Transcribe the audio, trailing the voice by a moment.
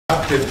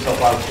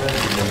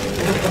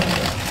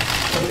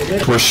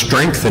We're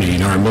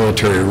strengthening our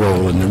military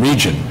role in the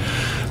region,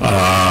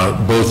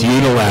 both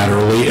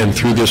unilaterally and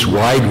through this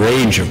wide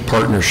range of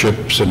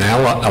partnerships and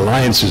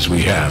alliances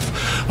we have.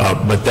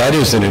 But that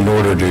isn't in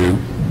order to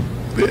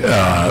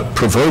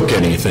provoke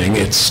anything.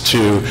 It's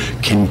to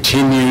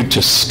continue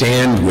to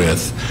stand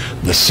with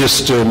the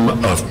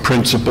system of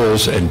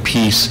principles and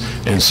peace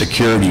and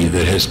security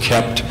that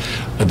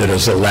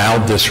has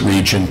allowed this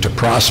region to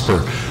prosper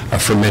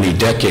for many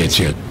decades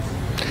yet.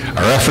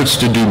 Our efforts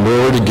to do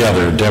more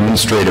together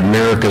demonstrate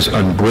America's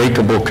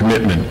unbreakable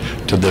commitment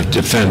to the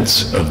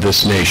defense of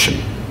this nation,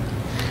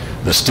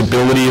 the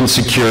stability and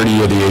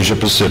security of the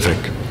Asia-Pacific,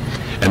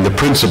 and the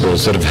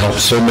principles that have helped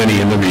so many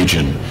in the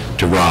region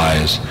to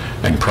rise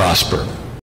and prosper.